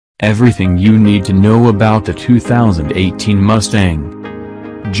Everything you need to know about the 2018 Mustang.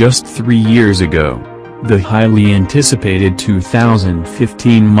 Just 3 years ago, the highly anticipated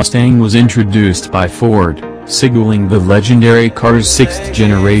 2015 Mustang was introduced by Ford, signaling the legendary car's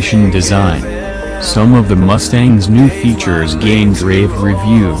sixth-generation design. Some of the Mustang's new features gained rave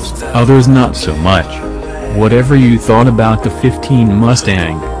reviews, others not so much. Whatever you thought about the '15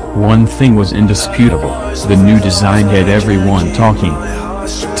 Mustang, one thing was indisputable: the new design had everyone talking.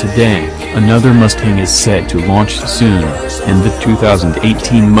 Today, another Mustang is set to launch soon, and the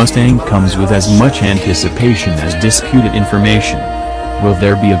 2018 Mustang comes with as much anticipation as disputed information. Will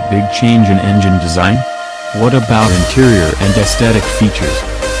there be a big change in engine design? What about interior and aesthetic features?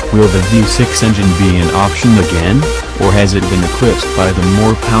 Will the V6 engine be an option again, or has it been eclipsed by the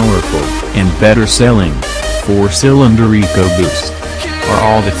more powerful, and better-selling, four-cylinder EcoBoost? Are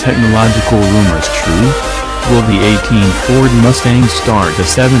all the technological rumors true? Will the 18 Ford Mustang start a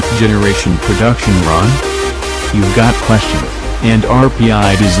 7th-generation production run? You've got questions, and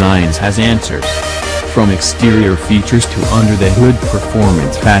RPI Designs has answers. From exterior features to under-the-hood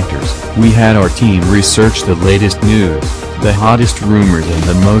performance factors, we had our team research the latest news, the hottest rumors and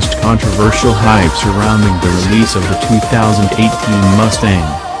the most controversial hype surrounding the release of the 2018 Mustang.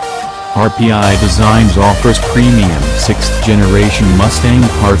 RPI Designs offers premium 6th-generation Mustang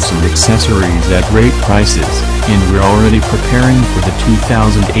parts and accessories at great prices, and we're already preparing for the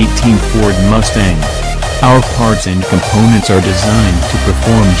 2018 Ford Mustang. Our parts and components are designed to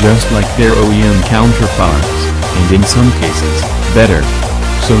perform just like their OEM counterparts, and in some cases, better.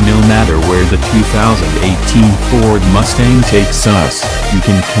 So no matter where the 2018 Ford Mustang takes us, you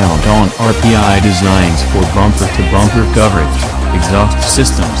can count on RPI Designs for bumper-to-bumper coverage, exhaust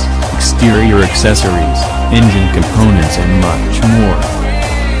systems, exterior accessories, engine components and much more.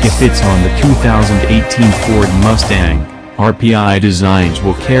 If it's on the 2018 Ford Mustang, RPI Designs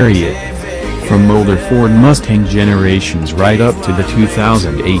will carry it. From older Ford Mustang generations right up to the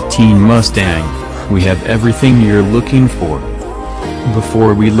 2018 Mustang, we have everything you're looking for.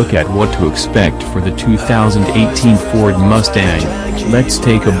 Before we look at what to expect for the 2018 Ford Mustang, let's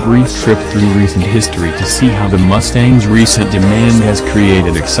take a brief trip through recent history to see how the Mustang's recent demand has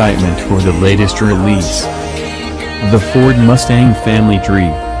created excitement for the latest release. The Ford Mustang family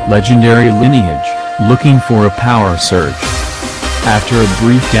tree, legendary lineage, looking for a power surge. After a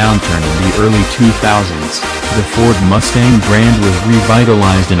brief downturn in the early 2000s, the Ford Mustang brand was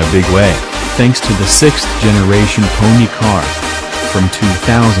revitalized in a big way, thanks to the 6th-generation pony car. From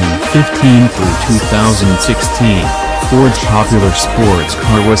 2015 through 2016, Ford's popular sports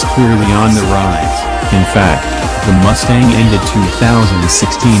car was clearly on the rise. In fact, the Mustang ended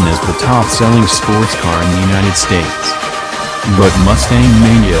 2016 as the top-selling sports car in the United States. But Mustang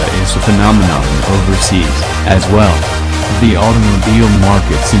mania is a phenomenon overseas, as well. The automobile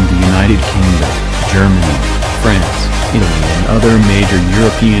markets in the United Kingdom, Germany, France, Italy and other major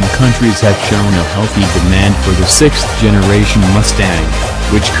European countries have shown a healthy demand for the 6th-generation Mustang,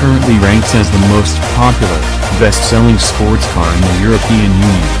 which currently ranks as the most popular, best-selling sports car in the European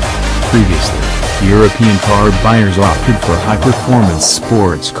Union. Previously, European car buyers opted for high-performance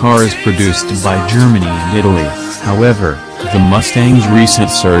sports cars produced by Germany and Italy. However, the Mustang's recent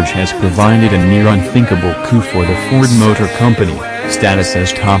surge has provided a near unthinkable coup for the Ford Motor Company, status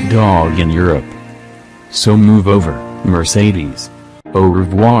as top dog in Europe. So move over, Mercedes. Au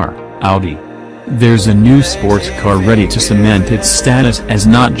revoir, Audi. There's a new sports car ready to cement its status as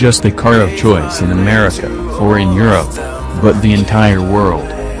not just the car of choice in America, or in Europe, but the entire world.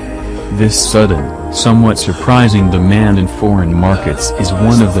 This sudden, somewhat surprising demand in foreign markets is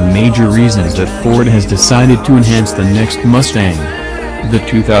one of the major reasons that Ford has decided to enhance the next Mustang. The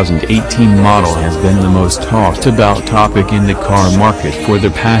 2018 model has been the most talked about topic in the car market for the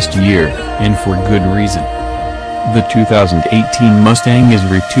past year, and for good reason. The 2018 Mustang is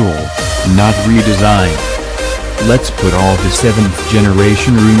retooled, not redesigned. Let's put all the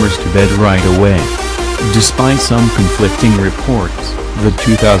 7th-generation rumors to bed right away. Despite some conflicting reports, the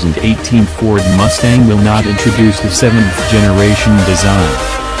 2018 Ford Mustang will not introduce the 7th-generation design.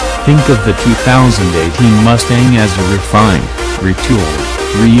 Think of the 2018 Mustang as a refined, retooled,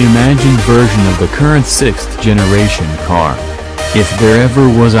 reimagined version of the current 6th-generation car. If there ever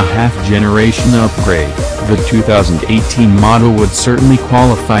was a half-generation upgrade, the 2018 model would certainly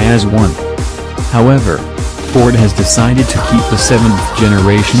qualify as one. However, Ford has decided to keep the 7th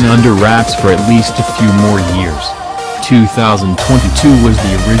generation under wraps for at least a few more years. 2022 was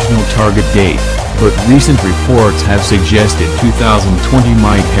the original target date, but recent reports have suggested 2020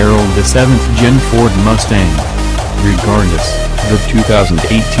 might herald the 7th-gen Ford Mustang. Regardless, the 2018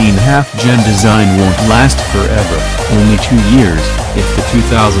 half-gen design won't last forever, only 2 years, if the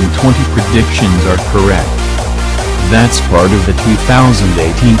 2020 predictions are correct. That's part of the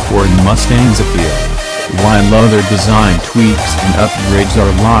 2018 Ford Mustang's appeal. While other design tweaks and upgrades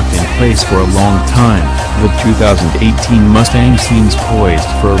are locked in place for a long time, the 2018 Mustang seems poised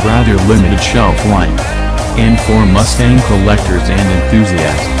for a rather limited shelf life. And for Mustang collectors and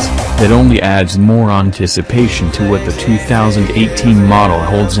enthusiasts, that only adds more anticipation to what the 2018 model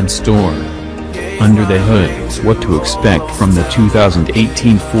holds in store. Under the hood, what to expect from the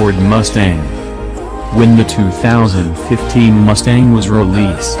 2018 Ford Mustang. When the 2015 Mustang was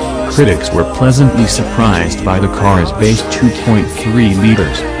released, critics were pleasantly surprised by the car's base 2.3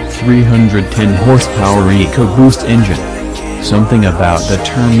 liters, 310 horsepower EcoBoost engine. Something about the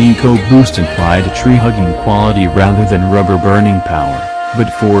term EcoBoost implied a tree-hugging quality rather than rubber-burning power,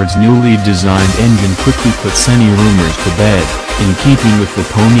 but Ford's newly designed engine quickly puts any rumors to bed. In keeping with the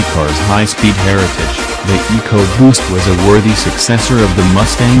pony car's high-speed heritage, the EcoBoost was a worthy successor of the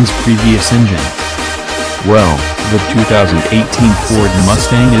Mustang's previous engine. Well, the 2018 Ford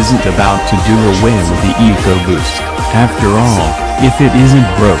Mustang isn't about to do away with the EcoBoost. After all, if it isn't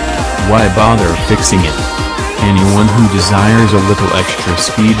broke, why bother fixing it? Anyone who desires a little extra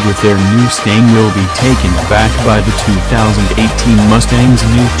speed with their new Mustang will be taken back by the 2018 Mustang's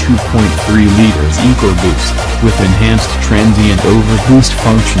new 2.3 liters EcoBoost, with enhanced transient overboost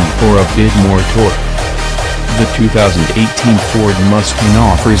function for a bit more torque. The 2018 Ford Mustang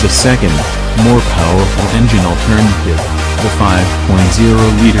offers a second, more powerful engine alternative, the 5.0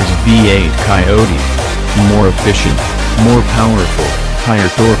 liters V8 Coyote. More efficient, more powerful, higher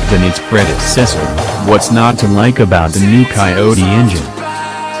torque than its predecessor. What's not to like about the new Coyote engine?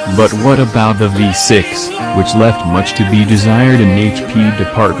 But what about the V6, which left much to be desired in HP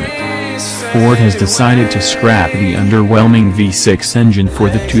department? Ford has decided to scrap the underwhelming V6 engine for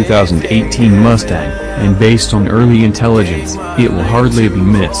the 2018 Mustang, and based on early intelligence, it will hardly be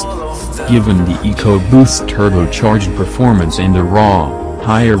missed. Given the EcoBoost's turbocharged performance and the raw,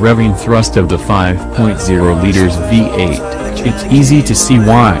 higher revving thrust of the 5.0 liters V8, it's easy to see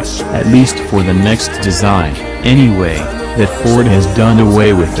why, at least for the next design, anyway, that Ford has done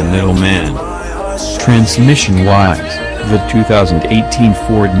away with the middleman. Transmission-wise, the 2018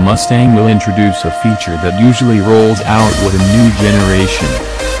 Ford Mustang will introduce a feature that usually rolls out with a new generation.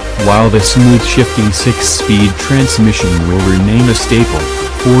 While the smooth shifting 6-speed transmission will remain a staple,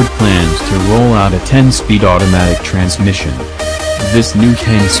 Ford plans to roll out a 10-speed automatic transmission. This new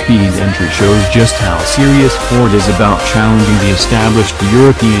 10-speed entry shows just how serious Ford is about challenging the established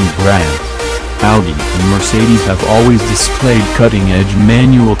European brands. Audi and Mercedes have always displayed cutting-edge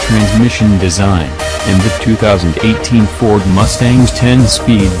manual transmission design, and the 2018 Ford Mustang's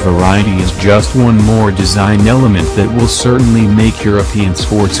 10-speed variety is just one more design element that will certainly make European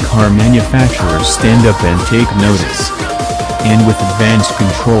sports car manufacturers stand up and take notice. And with advanced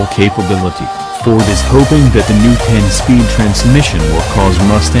control capability, Ford is hoping that the new 10-speed transmission will cause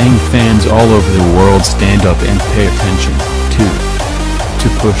Mustang fans all over the world stand up and pay attention, too. To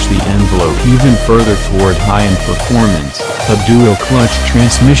push the envelope even further toward high-end performance, a dual-clutch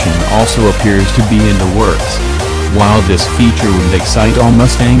transmission also appears to be in the works. While this feature would excite all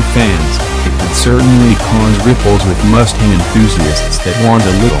Mustang fans, it would certainly cause ripples with Mustang enthusiasts that want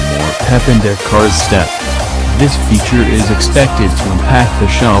a little more pep in their car's step. This feature is expected to impact the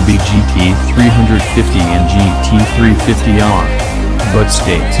Shelby GT350 and GT350R. But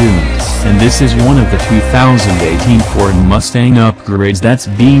stay tuned, and this is one of the 2018 Ford Mustang upgrades that's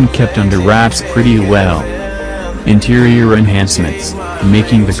being kept under wraps pretty well. Interior enhancements,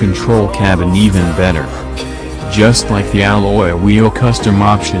 making the control cabin even better. Just like the alloy wheel custom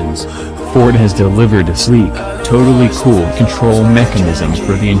options, Ford has delivered a sleek, totally cool control mechanism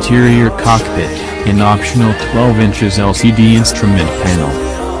for the interior cockpit, an optional 12 inches LCD instrument panel.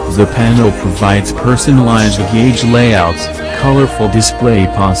 The panel provides personalized gauge layouts, colorful display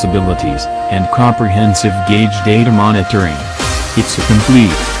possibilities, and comprehensive gauge data monitoring. It's a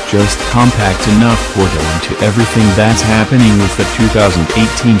complete, just compact enough portal into everything that's happening with the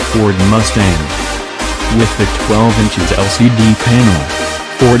 2018 Ford Mustang. With the 12 inches LCD panel,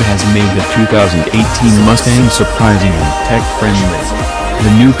 Ford has made the 2018 Mustang surprisingly tech-friendly.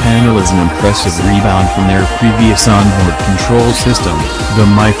 The new panel is an impressive rebound from their previous onboard control system, the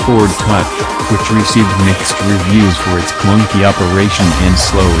My Ford Touch, which received mixed reviews for its clunky operation and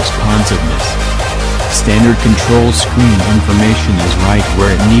slow responsiveness. Standard control screen information is right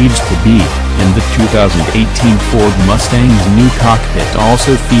where it needs to be, and the 2018 Ford Mustang's new cockpit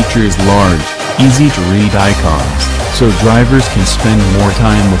also features large, easy-to-read icons, so drivers can spend more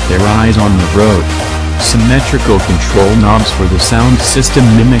time with their eyes on the road. Symmetrical control knobs for the sound system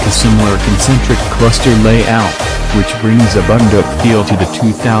mimic a similar concentric cluster layout, which brings a buttoned-up feel to the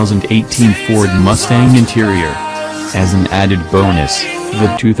 2018 Ford Mustang interior. As an added bonus,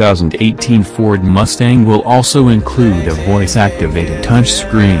 the 2018 Ford Mustang will also include a voice-activated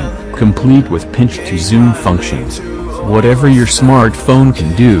touchscreen, complete with pinch-to-zoom functions. Whatever your smartphone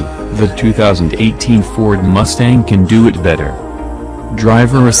can do, the 2018 Ford Mustang can do it better.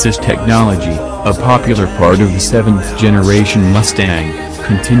 Driver assist technology, a popular part of the 7th generation Mustang,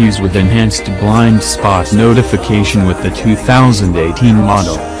 continues with enhanced blind spot notification with the 2018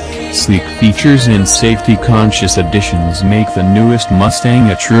 model. Sleek features and safety-conscious additions make the newest Mustang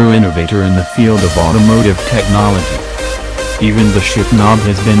a true innovator in the field of automotive technology. Even the shift knob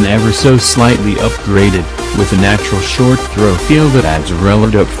has been ever so slightly upgraded, with a natural short throw feel that adds a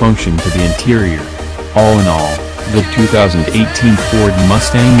relative function to the interior. All in all, the 2018 Ford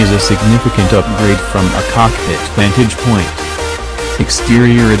Mustang is a significant upgrade from a cockpit vantage point.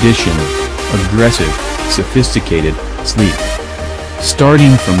 Exterior edition: aggressive, sophisticated, sleek.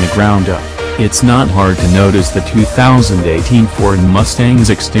 Starting from the ground up, it's not hard to notice the 2018 Ford Mustang's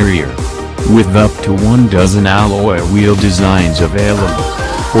exterior. With up to 12 alloy wheel designs available,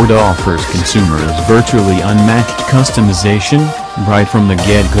 Ford offers consumers virtually unmatched customization, right from the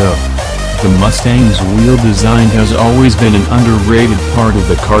get-go. The Mustang's wheel design has always been an underrated part of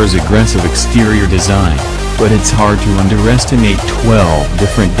the car's aggressive exterior design, but it's hard to underestimate 12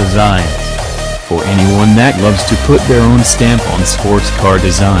 different designs. For anyone that loves to put their own stamp on sports car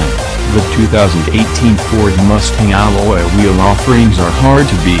design, the 2018 Ford Mustang alloy wheel offerings are hard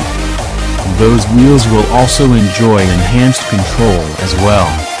to beat. Those wheels will also enjoy enhanced control as well,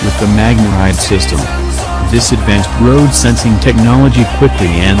 with the MagneRide system. This advanced road sensing technology quickly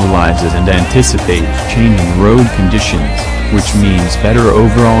analyzes and anticipates changing road conditions, which means better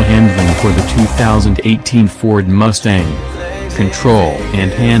overall handling for the 2018 Ford Mustang. Control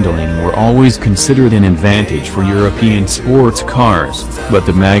and handling were always considered an advantage for European sports cars, but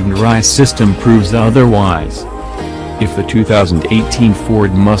the MagneRide system proves otherwise. If the 2018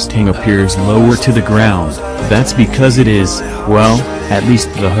 Ford Mustang appears lower to the ground, that's because it is, well, at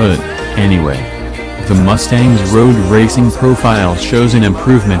least the hood, anyway. The Mustang's road racing profile shows an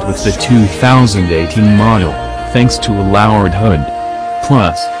improvement with the 2018 model, thanks to a lowered hood.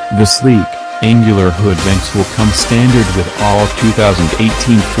 Plus, the sleek, angular hood vents will come standard with all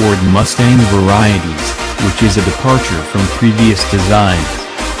 2018 Ford Mustang varieties, which is a departure from previous designs.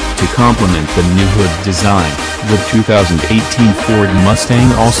 To complement the new hood design, the 2018 Ford Mustang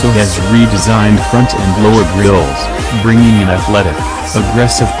also has redesigned front and lower grills, bringing an athletic,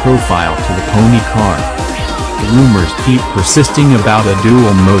 aggressive profile to the pony car. Rumors keep persisting about a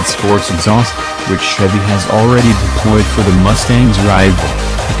dual-mode sports exhaust, which Chevy has already deployed for the Mustang's rival,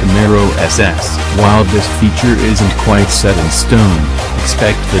 the Camaro SS. While this feature isn't quite set in stone,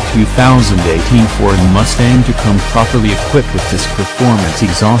 expect the 2018 Ford Mustang to come properly equipped with this performance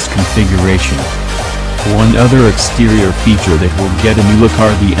exhaust configuration. One other exterior feature that will get a new look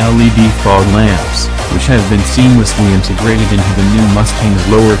are the LED fog lamps, which have been seamlessly integrated into the new Mustang's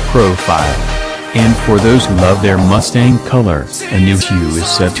lower profile. And for those who love their Mustang color, a new hue is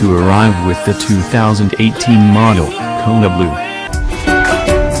set to arrive with the 2018 model, Kona Blue.